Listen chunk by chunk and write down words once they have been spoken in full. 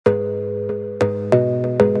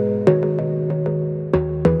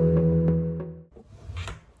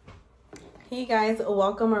guys,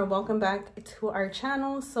 welcome back to our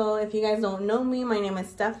channel. So if you guys don't know me, my name is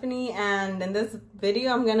Stephanie, and in this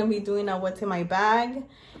video I'm gonna be doing a what's in my bag.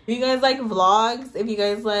 If you guys like vlogs, if you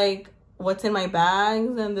guys like what's in my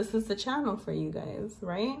bags, then this is the channel for you guys,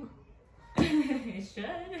 right?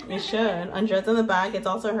 It should. Andrea's in the bag. It's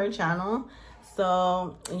also her channel.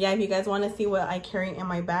 So yeah, if you guys want to see what I carry in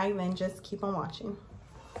my bag, then just keep on watching.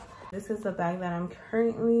 This is the bag that I'm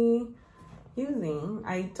currently using.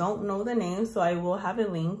 I don't know the name, so I will have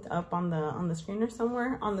it linked up on the screen or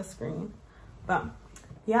somewhere on the screen. But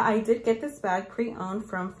yeah, I did get this bag pre-owned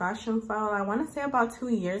from Fashion File, I want to say about 2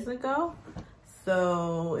 years ago.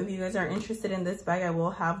 So if you guys are interested in this bag, I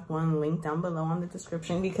will have one link down below on the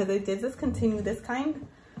description, because it did discontinue this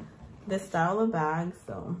style of bag.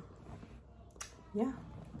 So yeah,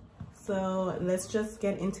 so let's just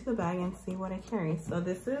get into the bag and see what I carry. So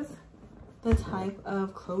this is the type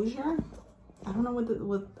of closure. I don't know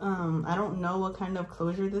I don't know what kind of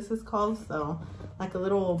closure this is called. So like a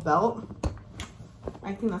little belt,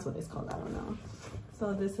 I think that's what it's called. I don't know.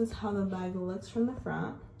 So this is how the bag looks from the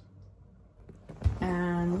front,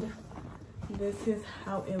 and this is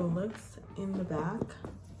how it looks in the back.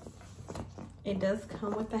 It does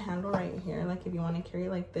come with the handle right here, like if you want to carry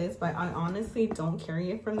it like this, but I honestly don't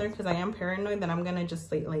carry it from there because I am paranoid that I'm gonna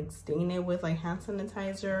just like stain it with like hand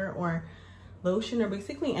sanitizer or lotion or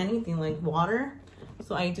basically anything like water.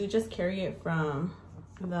 So I do just carry it from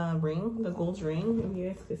the ring, the gold ring, if you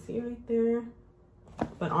guys can see right there.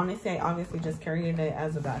 But honestly, I obviously just carried it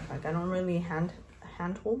as a backpack. I don't really hand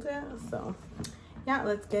hold it. So yeah,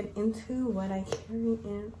 let's get into what I carry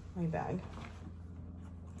in my bag.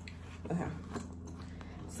 Okay,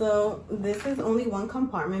 so this is only one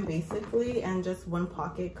compartment basically, and just one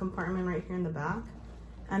pocket compartment right here in the back.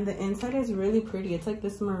 And the inside is really pretty. It's like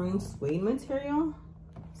this maroon suede material.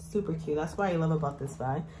 Super cute. That's what I love about this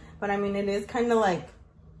bag. But I mean, it is kind of like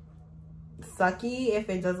sucky if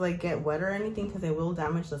it does like get wet or anything, because it will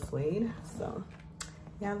damage the suede. So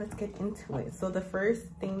yeah, let's get into it. So the first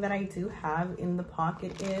thing that I do have in the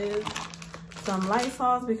pocket is some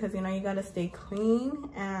Lysols, because you know you gotta stay clean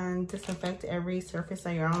and disinfect every surface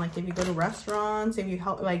that you're on. Like if you go to restaurants, if you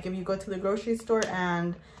go to the grocery store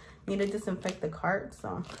and need to disinfect the cart.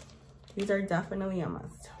 So these are definitely a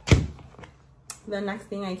must. The next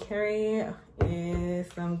thing I carry is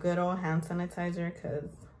some good old hand sanitizer,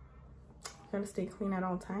 because you gotta stay clean at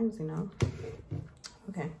all times, you know.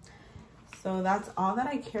 Okay, so that's all that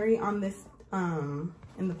I carry on this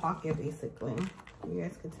in the pocket basically. You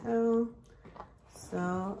guys could tell.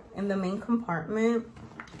 So in the main compartment,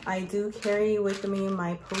 I do carry with me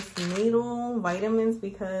my postnatal vitamins,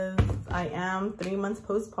 because I am 3 months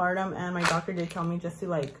postpartum, and my doctor did tell me just to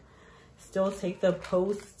like still take the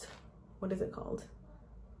what is it called?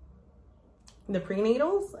 The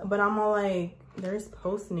prenatals. But I'm all like, there's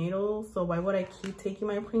postnatals, so why would I keep taking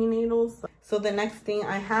my prenatals? So the next thing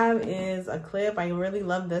I have is a clip. I really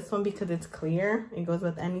love this one because it's clear. It goes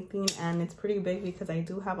with anything, and it's pretty big because I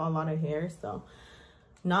do have a lot of hair. So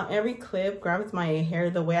not every clip grabs my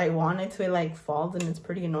hair the way I want it to. It like falls, and it's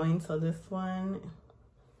pretty annoying. So this one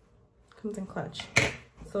comes in clutch.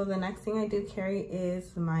 So the next thing I do carry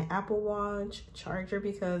is my Apple Watch charger,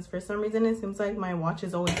 because for some reason it seems like my watch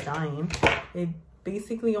is always dying. It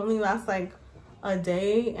basically only lasts like a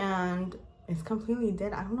day and it's completely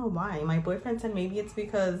dead. I don't know why. My boyfriend said maybe it's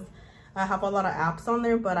because I have a lot of apps on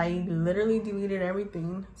there, but I literally deleted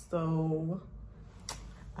everything. So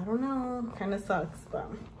I don't know, kind of sucks, but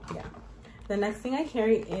yeah. The next thing I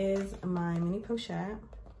carry is my mini pochette,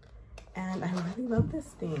 and I really love this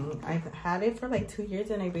thing. I've had it for like 2 years,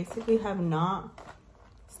 and I basically have not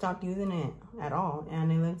stopped using it at all,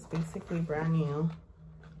 and it looks basically brand new.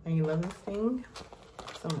 I love this thing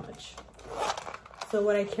so much. So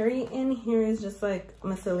what I carry in here is just like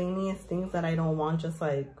miscellaneous things that I don't want just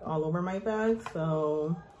like all over my bag.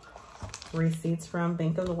 So receipts from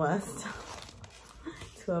Bank of the West.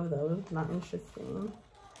 2 of those, not interesting.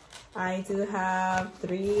 I do have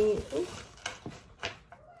 3,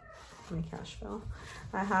 my cash fell.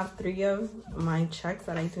 I have 3 of my checks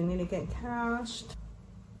that I do need to get cashed.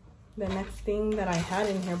 The next thing that I had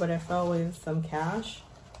in here, but it fell, was some cash,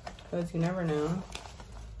 because you never know.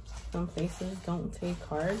 Some places don't take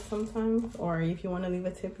cards sometimes, or if you want to leave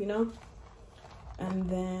a tip, you know. And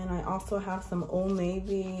then I also have some Old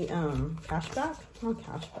Navy cashback, not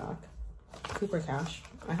cashback, super cash.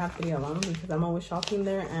 I have 3 of them because I'm always shopping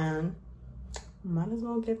there, and might as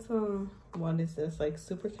well get some, what is this, like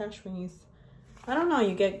super cash when you, I don't know,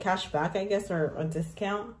 you get cash back, I guess, or a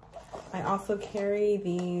discount. I also carry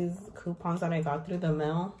these coupons that I got through the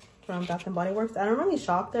mail from Bath and Body Works. I don't really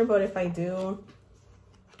shop there, but if I do,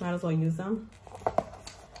 might as well use them.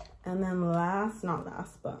 And then not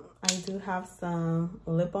last, but I do have some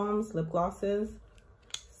lip balms, lip glosses,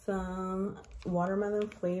 some watermelon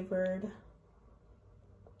flavored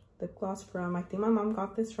lip gloss from, I think my mom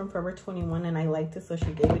got this from Forever 21 and I liked it, so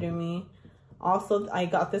she gave it to me. Also, I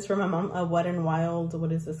got this from my mom, a Wet n Wild,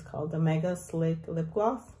 what is this called? The Mega Slick Lip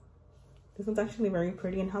Gloss. This one's actually very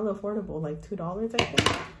pretty and hella affordable, like $2, I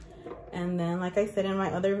think. And then, like I said in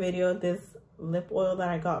my other video, this lip oil that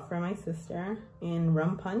I got from my sister in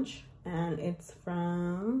Rum Punch. And it's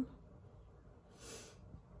from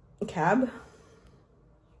Cab.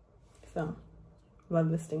 So, love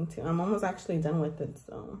this thing too. I'm almost actually done with it,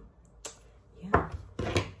 so yeah.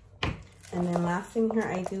 And then last thing here,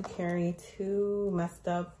 I do carry two messed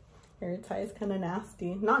up hair ties, kind of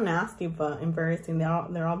nasty. Not nasty, but embarrassing.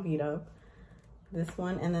 They're all beat up. This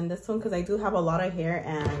one and then this one, because I do have a lot of hair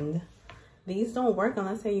and these don't work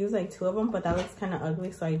unless I use like 2 of them, but that looks kind of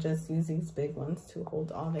ugly, so I just use these big ones to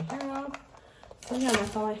hold all the hair up. So yeah,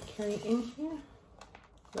 that's all I carry in here.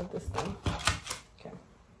 Love this thing. Okay.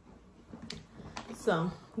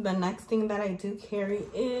 So the next thing that I do carry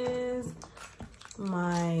is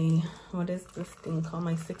my, what is this thing called?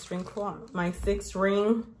 My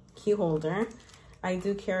 6-ring key holder. I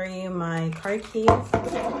do carry my car keys.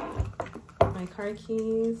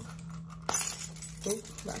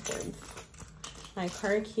 Oops, backwards. My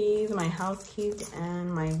car keys, my house keys,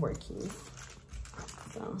 and my work keys.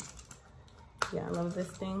 So yeah, I love this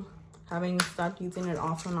thing. Having stopped using it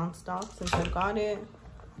also non-stop since I got it.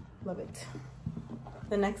 Love it.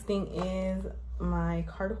 The next thing is my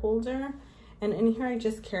card holder. And in here I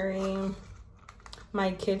just carry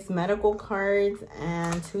my kids' medical cards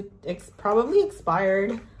and 2 probably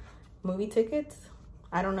expired movie tickets.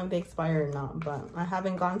 I don't know if they expire or not, but I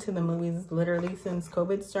haven't gone to the movies literally since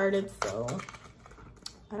COVID started, so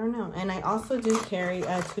I don't know. And I also do carry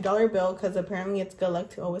a $2 bill because apparently it's good luck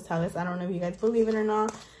to always have this. I don't know if you guys believe it or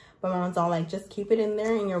not, but my mom's all like, just keep it in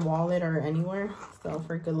there in your wallet or anywhere. So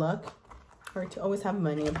for good luck, or to always have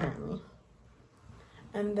money apparently.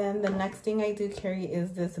 And then the next thing I do carry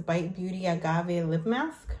is this Bite Beauty Agave lip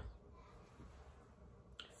mask.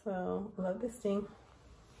 So I love this thing.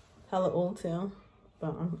 Hella old too, but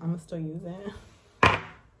I'm gonna still use it.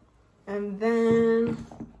 And then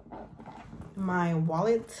my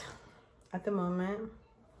wallet at the moment,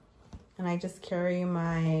 and I just carry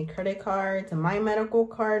my credit cards and my medical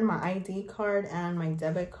card, my ID card, and my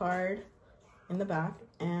debit card in the back.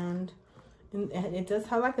 And it does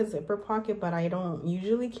have like a zipper pocket, but I don't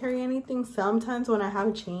usually carry anything. Sometimes when I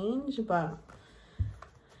have change, but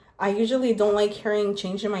I usually don't like carrying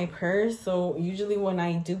change in my purse. So usually when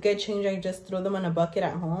I do get change, I just throw them in a bucket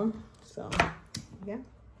at home. So yeah.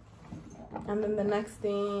 And then the next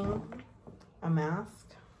thing, a mask,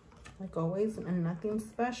 like always, and nothing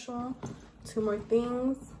special. 2 more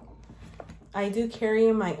things. I do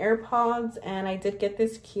carry my AirPods, and I did get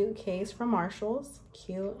this cute case from Marshall's.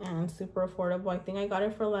 Cute and super affordable. I think I got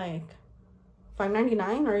it for like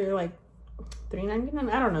 $5.99 or like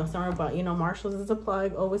 $3.99. I don't know, somewhere, but you know, Marshall's is a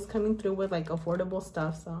plug, always coming through with like affordable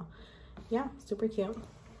stuff. So yeah, super cute.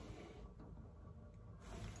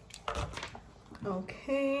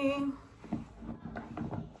 Okay.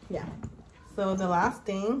 Yeah. So the last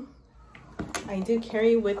thing I do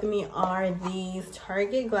carry with me are these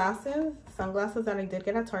Target glasses, sunglasses that I did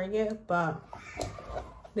get at Target, but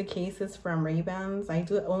the case is from Ray-Bans. I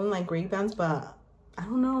do own like Ray-Bans, but I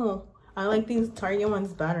don't know, I like these Target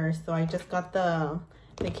ones better, so I just got the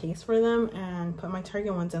case for them and put my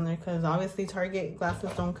Target ones in there, because obviously Target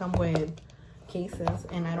glasses don't come with cases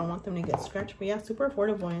and I don't want them to get scratched. But yeah, super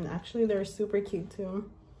affordable, and actually they're super cute too.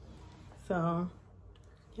 So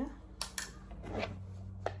yeah.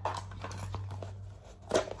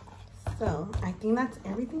 So I think that's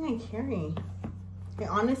everything I carry. It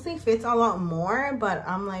honestly fits a lot more, but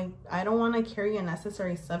I'm like, I don't want to carry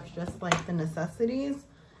unnecessary stuff, just like the necessities.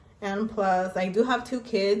 And plus I do have 2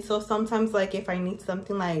 kids, so sometimes like if I need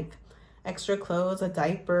something like extra clothes, a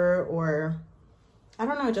diaper, or I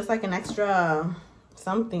don't know, just like an extra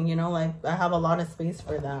something, you know, like I have a lot of space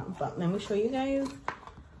for that. But let me show you guys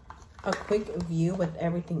a quick view with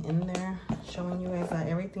everything in there, showing you guys that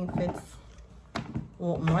everything fits,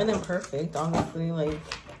 well, more than perfect, obviously, like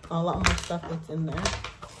a lot more stuff that's in there.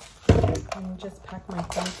 Let me just pack my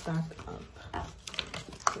things back up.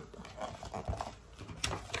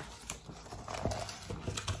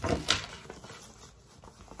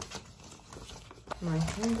 My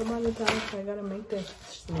hands are about to die, so I gotta make this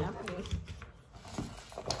snappy.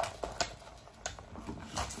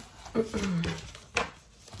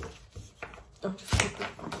 I'll just put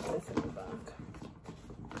this in the back.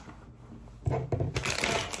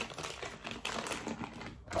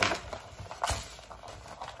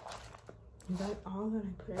 that all that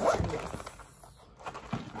I put in? Yes.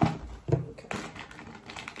 Okay.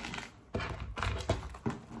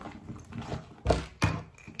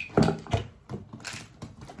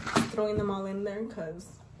 Throwing them all in there because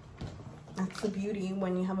that's the beauty.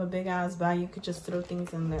 When you have a big ass bag, you could just throw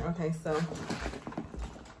things in there. Okay, so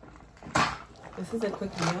this is a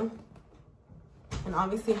quick video. And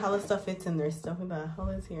obviously hella stuff fits in there still. Who the hell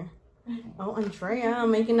is here? Oh, Andrea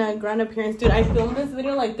making a grand appearance. Dude, I filmed this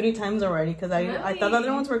video like 3 times already because I thought the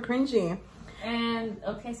other ones were cringy. And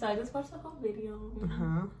okay, so I just watched the whole video.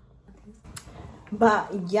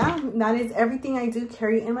 But yeah, that is everything I do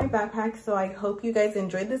carry in my backpack. So I hope you guys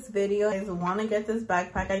enjoyed this video. If you guys want to get this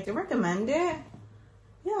backpack, I do recommend it.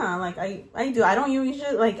 Yeah, like I do. I don't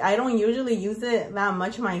usually use it that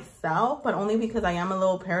much myself, but only because I am a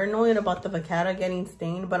little paranoid about the Vacata getting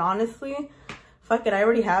stained. But honestly, fuck it, I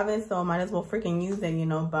already have it, so I might as well freaking use it, you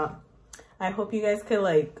know. But I hope you guys could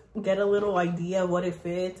like get a little idea of what it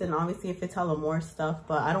fits, and obviously it fits hella more stuff.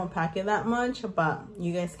 But I don't pack it that much, but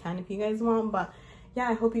you guys can if you guys want. But yeah,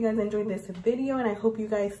 I hope you guys enjoyed this video, and I hope you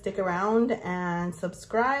guys stick around and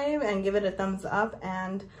subscribe and give it a thumbs up,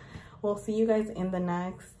 and we'll see you guys in the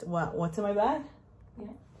next what's in my bag. Yeah,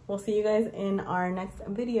 we'll see you guys in our next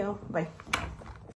video. Bye.